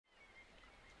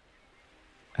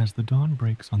As the dawn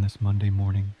breaks on this Monday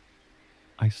morning,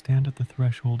 I stand at the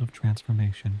threshold of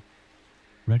transformation,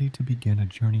 ready to begin a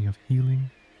journey of healing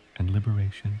and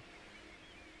liberation.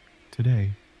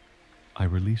 Today, I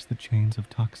release the chains of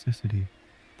toxicity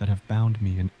that have bound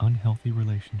me in unhealthy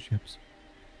relationships,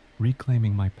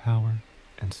 reclaiming my power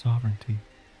and sovereignty.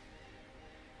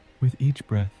 With each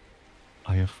breath,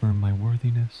 I affirm my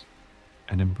worthiness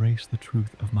and embrace the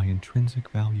truth of my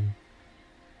intrinsic value.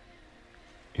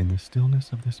 In the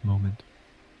stillness of this moment,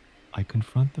 I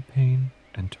confront the pain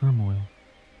and turmoil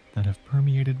that have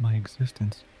permeated my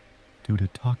existence due to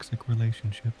toxic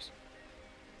relationships.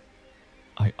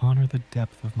 I honor the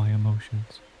depth of my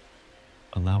emotions,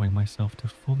 allowing myself to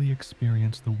fully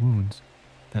experience the wounds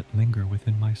that linger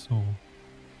within my soul.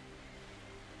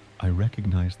 I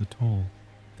recognize the toll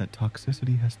that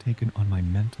toxicity has taken on my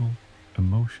mental,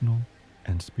 emotional,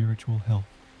 and spiritual health,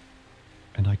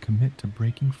 and I commit to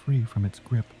breaking free from its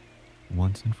grip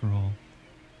once and for all.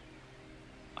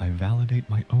 I validate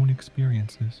my own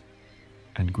experiences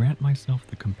and grant myself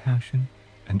the compassion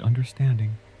and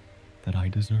understanding that I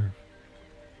deserve.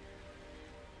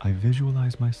 I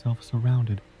visualize myself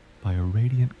surrounded by a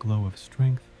radiant glow of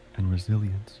strength and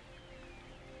resilience.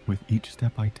 With each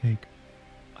step I take,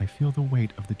 I feel the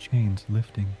weight of the chains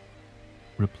lifting,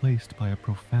 replaced by a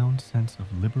profound sense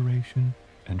of liberation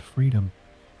and freedom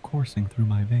coursing through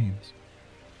my veins.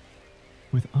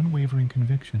 With unwavering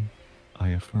conviction, I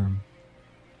affirm,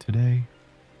 today,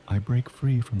 I break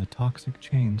free from the toxic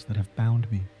chains that have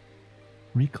bound me,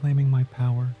 reclaiming my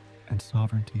power and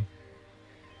sovereignty.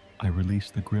 I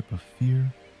release the grip of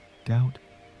fear, doubt,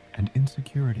 and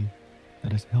insecurity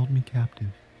that has held me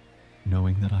captive,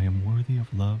 knowing that I am worthy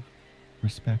of love,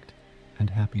 respect, and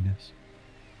happiness.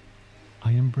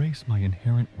 I embrace my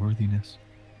inherent worthiness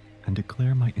and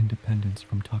declare my independence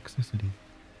from toxicity.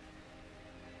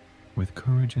 With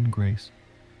courage and grace,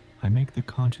 I make the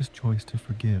conscious choice to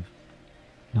forgive,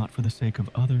 not for the sake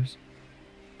of others,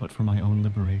 but for my own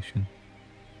liberation.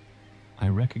 I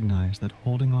recognize that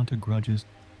holding on to grudges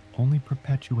only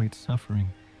perpetuates suffering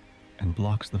and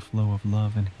blocks the flow of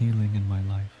love and healing in my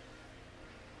life.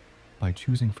 By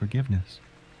choosing forgiveness,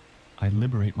 I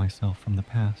liberate myself from the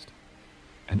past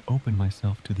and open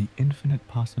myself to the infinite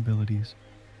possibilities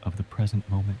of the present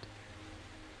moment.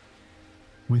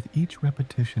 With each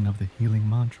repetition of the healing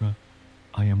mantra,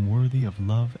 I am worthy of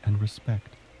love and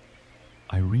respect.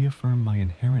 I reaffirm my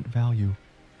inherent value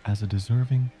as a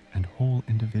deserving and whole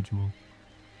individual.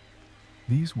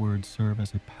 These words serve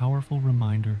as a powerful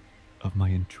reminder of my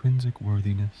intrinsic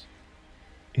worthiness,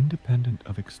 independent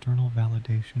of external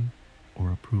validation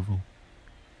or approval.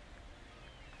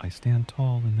 I stand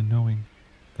tall in the knowing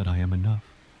that I am enough,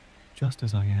 just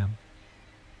as I am,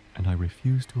 and I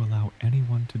refuse to allow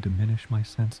anyone to diminish my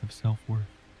sense of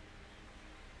self-worth.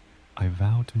 I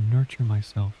vow to nurture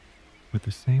myself with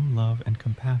the same love and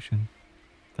compassion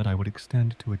that I would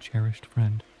extend to a cherished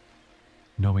friend,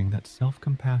 knowing that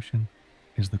self-compassion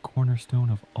is the cornerstone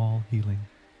of all healing.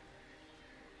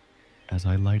 As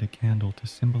I light a candle to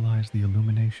symbolize the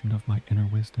illumination of my inner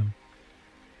wisdom,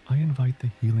 I invite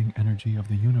the healing energy of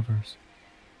the universe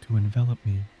to envelop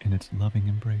me in its loving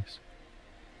embrace.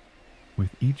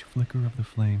 With each flicker of the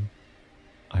flame,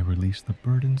 I release the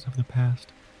burdens of the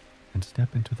past and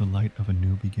step into the light of a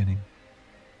new beginning.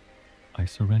 I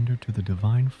surrender to the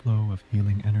divine flow of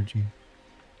healing energy,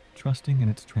 trusting in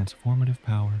its transformative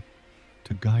power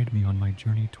to guide me on my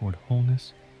journey toward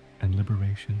wholeness and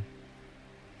liberation.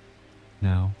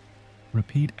 Now,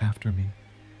 repeat after me.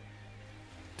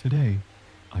 Today,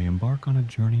 I embark on a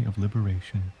journey of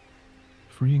liberation,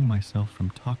 freeing myself from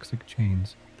toxic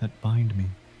chains that bind me.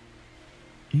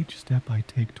 Each step I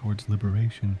take towards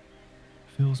liberation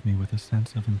fills me with a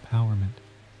sense of empowerment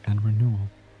and renewal.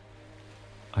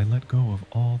 I let go of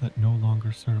all that no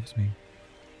longer serves me,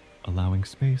 allowing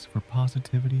space for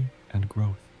positivity and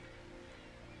growth.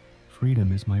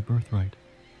 Freedom is my birthright,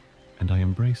 and I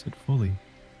embrace it fully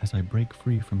as I break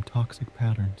free from toxic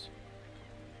patterns.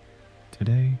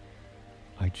 Today,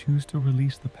 I choose to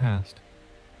release the past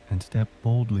and step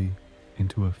boldly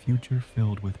into a future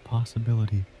filled with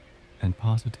possibility and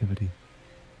positivity.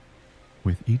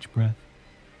 With each breath,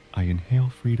 I inhale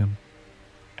freedom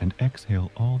and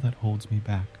exhale all that holds me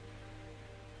back.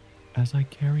 As I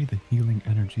carry the healing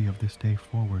energy of this day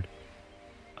forward,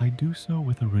 I do so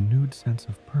with a renewed sense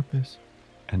of purpose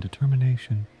and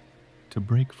determination to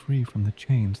break free from the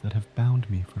chains that have bound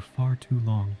me for far too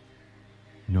long,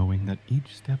 knowing that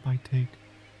each step I take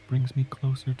brings me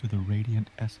closer to the radiant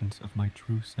essence of my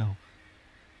true self.